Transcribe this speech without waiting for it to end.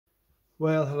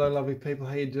Well, hello lovely people,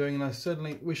 how you doing? And I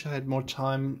certainly wish I had more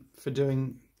time for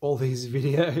doing all these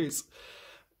videos.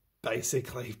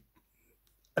 Basically,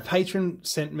 a patron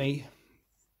sent me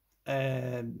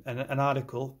an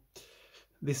article,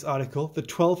 this article, the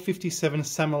 1257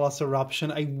 SAMALAS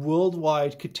eruption, a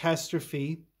worldwide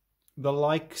catastrophe, the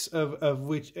likes of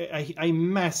which, a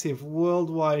massive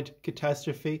worldwide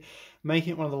catastrophe,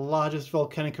 making it one of the largest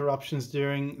volcanic eruptions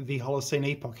during the Holocene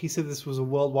epoch. He said this was a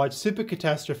worldwide super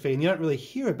catastrophe, and you don't really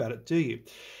hear about it, do you?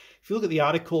 If you look at the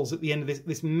articles at the end of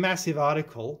this massive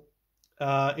article,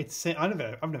 I've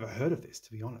never heard of this,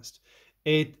 to be honest.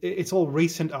 It's all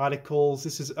recent articles.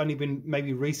 This has only been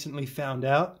maybe recently found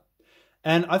out.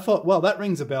 And I thought, well, that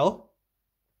rings a bell,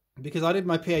 because I did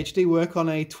my PhD work on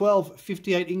a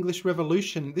 1258 English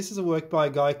Revolution. This is a work by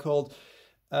a guy called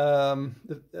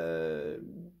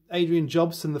Adrian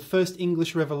Jobson, the First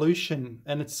English Revolution,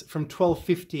 and it's from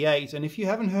 1258. And if you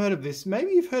haven't heard of this,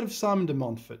 maybe you've heard of Simon de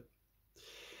Montfort.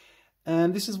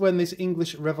 And this is when this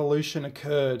English Revolution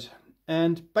occurred.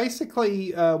 And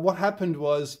basically what happened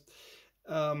was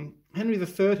Henry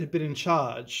III had been in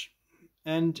charge,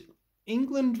 and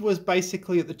England was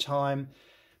basically at the time,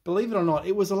 believe it or not,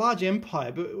 it was a large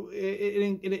empire, but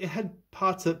it had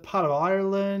part of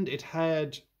Ireland, it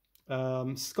had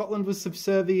Scotland was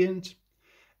subservient,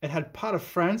 it had part of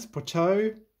France,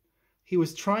 Poitou. He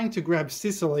was trying to grab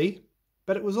Sicily,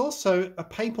 but it was also a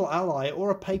papal ally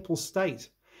or a papal state.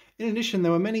 In addition,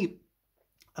 there were many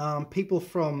people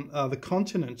from the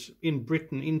continent in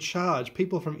Britain in charge,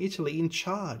 people from Italy in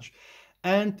charge.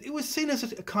 And it was seen as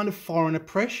a kind of foreign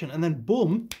oppression. And then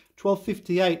boom,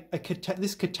 1258,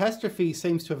 this catastrophe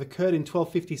seems to have occurred in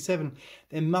 1257.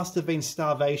 There must have been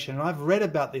starvation. And I've read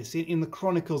about this in the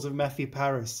Chronicles of Matthew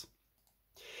Paris.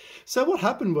 So what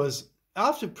happened was,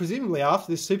 presumably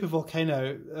after this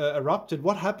supervolcano erupted,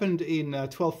 what happened in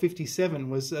 1257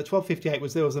 was, 1258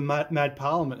 was there was a mad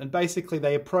parliament. And basically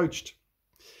they approached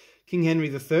King Henry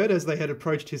III, as they had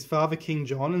approached his father, King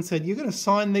John, and said, "You're going to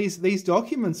sign these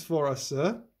documents for us,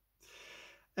 sir."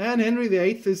 And Henry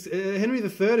III,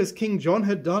 as King John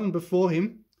had done before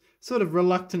him, sort of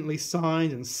reluctantly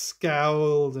signed and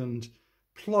scowled and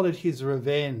plotted his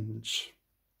revenge.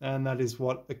 And that is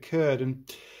what occurred.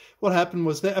 And what happened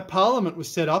was that a parliament was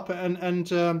set up, and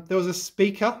there was a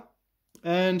speaker,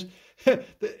 and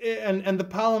the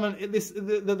parliament,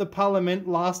 the parliament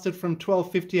lasted from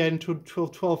 1258 until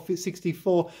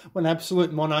 1264, when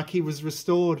absolute monarchy was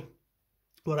restored.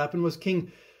 What happened was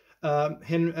King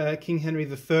Henry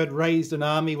III raised an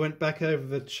army, went back over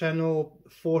the Channel,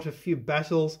 fought a few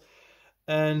battles,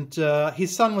 and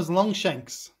his son was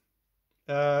Longshanks.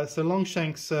 So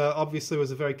Longshanks obviously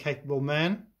was a very capable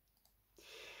man.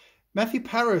 Matthew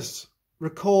Paris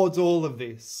records all of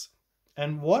this.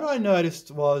 And what I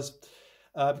noticed was,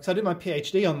 because I did my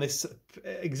PhD on this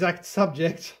exact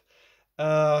subject,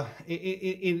 but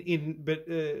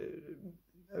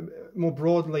more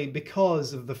broadly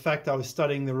because of the fact I was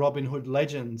studying the Robin Hood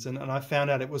legends, and I found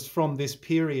out it was from this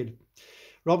period.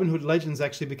 Robin Hood legends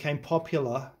actually became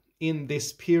popular in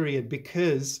this period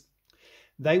because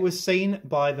they were seen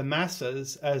by the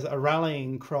masses as a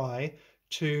rallying cry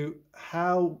to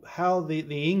how the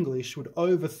English would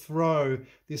overthrow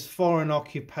this foreign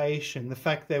occupation, the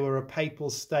fact they were a papal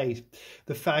state,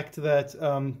 the fact that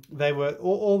they were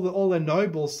all their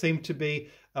nobles seemed to be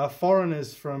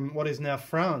foreigners from what is now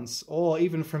France or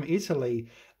even from Italy,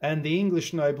 and the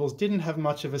English nobles didn't have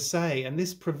much of a say. And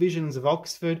this Provisions of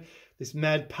Oxford, this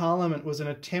mad parliament, was an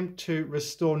attempt to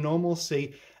restore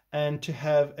normalcy and to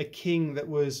have a king that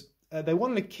was, they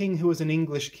wanted a king who was an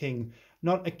English king,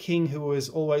 not a king who was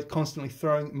always constantly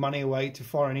throwing money away to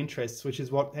foreign interests, which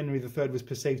is what Henry III was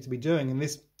perceived to be doing. And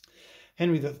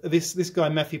this guy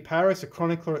Matthew Paris, a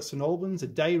chronicler at St Albans, a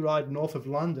day ride north of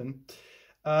London,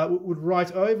 would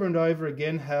write over and over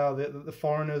again how the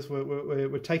foreigners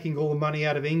were taking all the money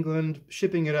out of England,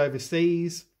 shipping it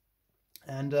overseas.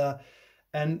 And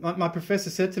my professor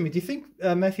said to me, "Do you think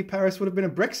Matthew Paris would have been a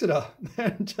Brexiter?"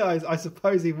 And I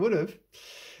suppose he would have.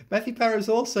 Matthew Paris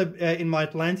also, in my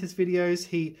Atlantis videos,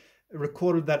 he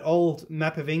recorded that old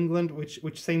map of England, which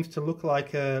seems to look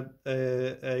like a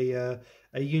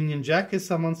Union Jack, as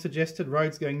someone suggested,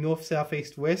 roads going north, south,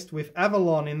 east, west, with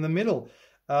Avalon in the middle,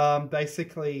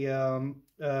 basically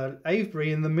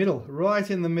Avebury in the middle, right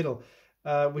in the middle,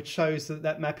 which shows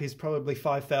that map is probably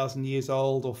 5,000 years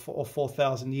old or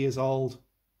 4,000 years old.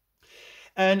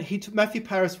 And Matthew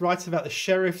Paris writes about the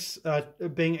sheriffs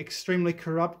being extremely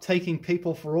corrupt, taking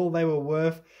people for all they were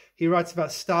worth. He writes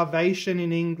about starvation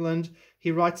in England.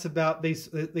 He writes about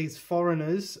these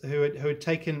foreigners who had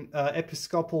taken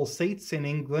episcopal seats in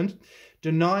England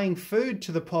denying food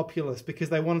to the populace because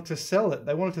they wanted to sell it.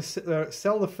 They wanted to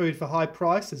sell the food for high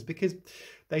prices because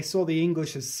they saw the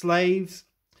English as slaves,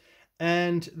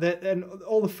 and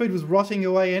all the food was rotting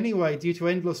away anyway due to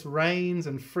endless rains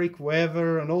and freak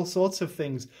weather and all sorts of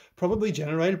things, probably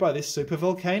generated by this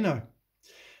supervolcano.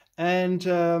 And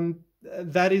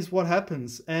that is what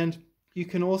happens. And you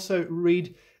can also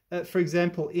read, for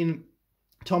example, in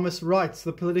Thomas Wright's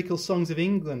The Political Songs of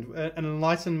England, an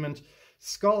Enlightenment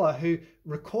scholar who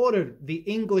recorded the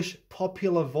English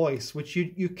popular voice, which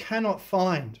you cannot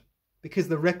find because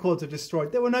the records are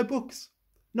destroyed. There were no books,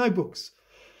 but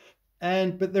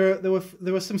there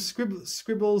were some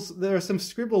scribbles. There are some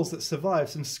scribbles that survive,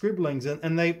 some scribblings,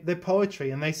 and they're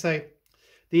poetry, and they say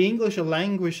the English are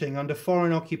languishing under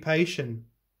foreign occupation,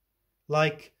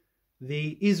 like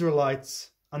the Israelites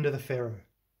under the Pharaoh.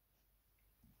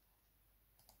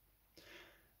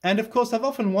 And of course, I've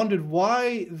often wondered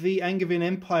why the Angevin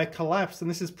Empire collapsed, and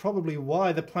this is probably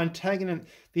why. The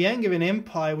Angevin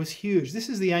Empire was huge. This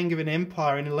is the Angevin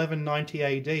Empire in 1190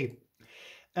 AD.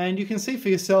 And you can see for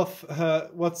yourself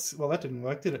well, that didn't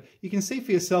work, did it? You can see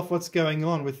for yourself what's going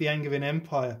on with the Angevin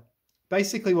Empire.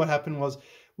 Basically what happened was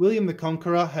William the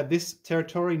Conqueror had this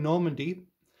territory, Normandy,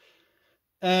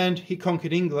 and he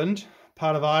conquered England,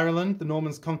 part of Ireland. The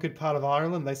Normans conquered part of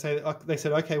Ireland. They said,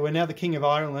 okay, we're now the King of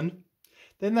Ireland.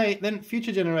 Then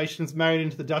future generations married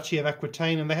into the Duchy of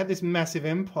Aquitaine, and they had this massive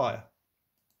empire.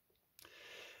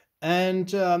 And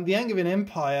the Angevin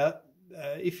Empire,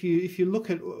 if you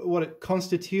look at what it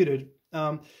constituted,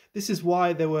 this is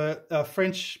why there were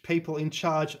French people in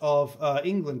charge of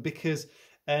England, because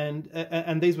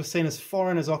and these were seen as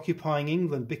foreigners occupying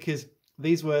England because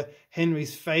these were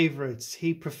Henry's favourites.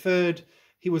 It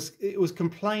was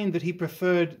complained that he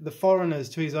preferred the foreigners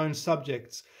to his own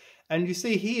subjects. And you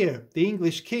see here, the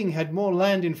English king had more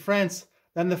land in France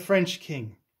than the French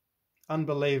king.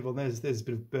 Unbelievable. There's a bit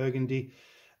of Burgundy.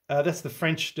 That's the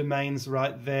French domains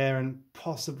right there, and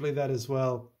possibly that as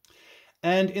well.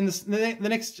 And in this was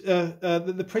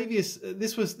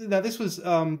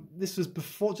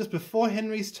before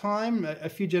Henry's time, a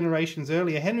few generations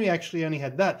earlier. Henry actually only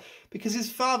had that because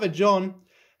his father John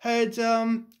had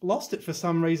lost it for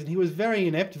some reason. He was very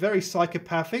inept, very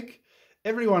psychopathic.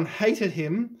 Everyone hated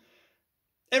him.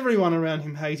 Everyone around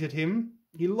him hated him.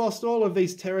 He lost all of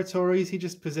these territories. He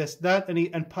just possessed that,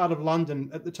 and part of London.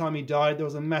 At the time he died, there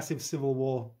was a massive civil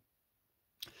war.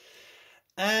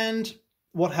 And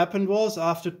what happened was,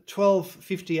 after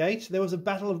 1258, there was the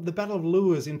Battle of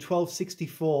Lewes in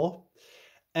 1264,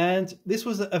 and this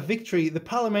was a victory. The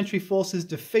parliamentary forces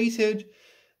defeated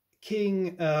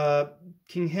King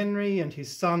Henry and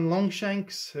his son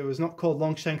Longshanks, who was not called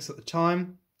Longshanks at the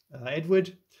time,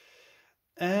 Edward.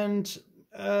 And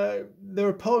there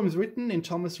are poems written in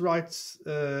Thomas Wright's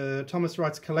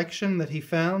collection that he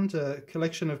found, a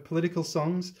collection of political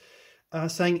songs,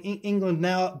 saying England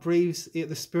now breathes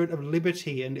the spirit of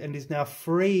liberty and is now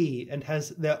free and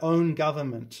has their own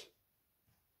government.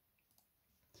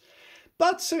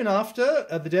 But soon after,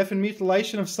 the death and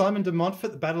mutilation of Simon de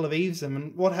Montfort, the Battle of Evesham,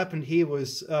 and what happened here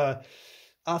was,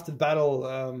 after the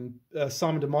battle,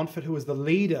 Simon de Montfort, who was the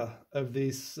leader of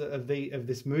this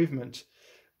movement,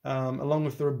 along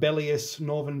with the rebellious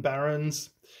northern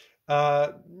barons,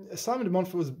 Simon de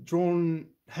Montfort was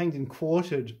hanged and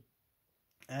quartered.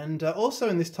 And also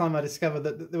in this time I discovered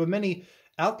that there were many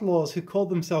outlaws who called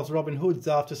themselves Robin Hoods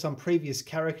after some previous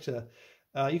character.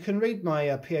 You can read my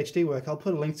PhD work. I'll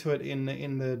put a link to it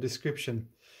in the description.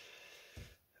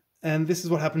 And this is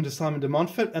what happened to Simon de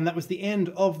Montfort, and that was the end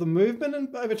of the movement.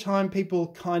 And over time,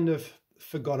 people kind of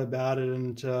forgot about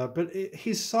it. But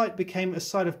his site became a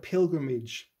site of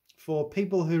pilgrimage for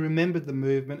people who remembered the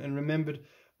movement and remembered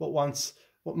what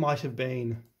might have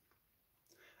been.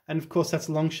 And of course, that's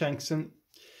Longshanks. And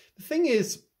the thing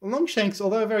is, Longshanks,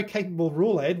 although a very capable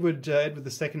ruler, Edward II,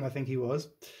 I think he was.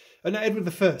 No, Edward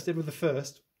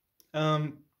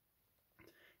I.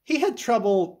 He had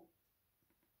trouble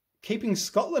keeping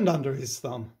Scotland under his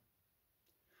thumb.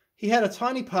 He had a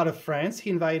tiny part of France. He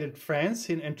invaded France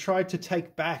and tried to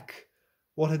take back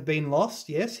what had been lost.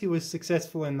 Yes, he was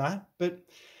successful in that, but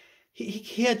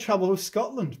he had trouble with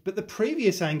Scotland. But the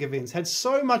previous Angevins had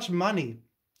so much money,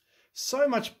 so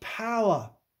much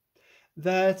power,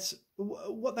 that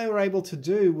what they were able to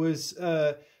do was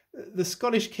the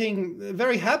Scottish king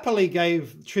very happily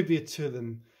gave tribute to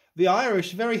them. The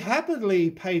Irish very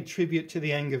happily paid tribute to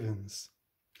the Angevins.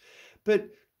 But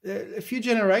a few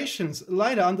generations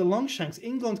later, under Longshanks,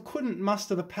 England couldn't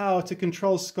muster the power to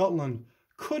control Scotland,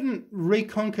 couldn't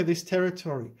reconquer this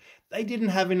territory. They didn't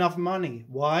have enough money.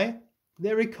 Why?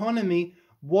 Their economy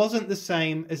wasn't the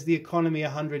same as the economy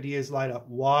 100 years later.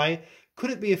 Why?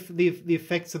 Could it be the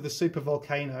effects of the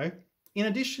supervolcano? In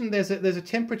addition, there's a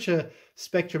temperature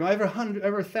spectrum. Over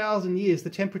 1,000 years, the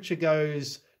temperature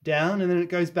goes down and then it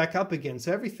goes back up again.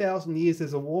 So every 1,000 years,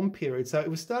 there's a warm period. So it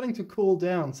was starting to cool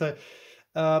down. So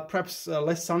perhaps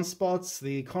less sunspots,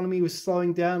 the economy was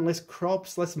slowing down, less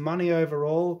crops, less money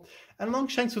overall. And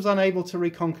Longshanks was unable to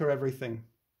reconquer everything.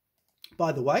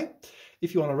 By the way,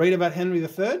 if you want to read about Henry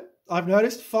III, I've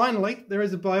noticed finally there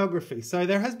is a biography. So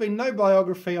there has been no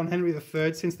biography on Henry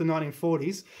III since the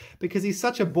 1940s because he's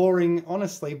such a boring,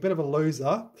 honestly, bit of a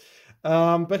loser.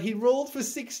 But he ruled for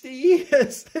 60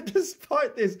 years,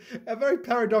 despite this, a very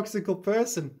paradoxical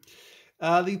person.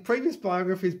 The previous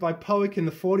biographies by Powick in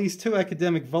the 40s, 2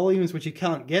 academic volumes, which you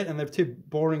can't get, and they're too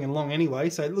boring and long anyway.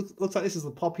 So it looks like this is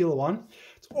the popular one.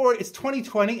 It's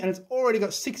 2020, and it's already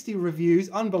got 60 reviews.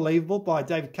 Unbelievable, by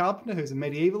David Carpenter, who's a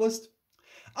medievalist.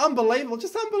 Unbelievable,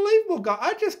 just unbelievable, guy.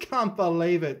 I just can't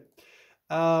believe it.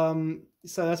 So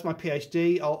that's my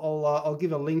PhD. I'll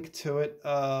give a link to it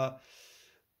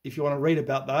if you want to read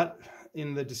about that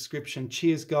in the description.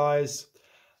 Cheers, guys.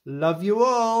 Love you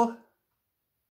all.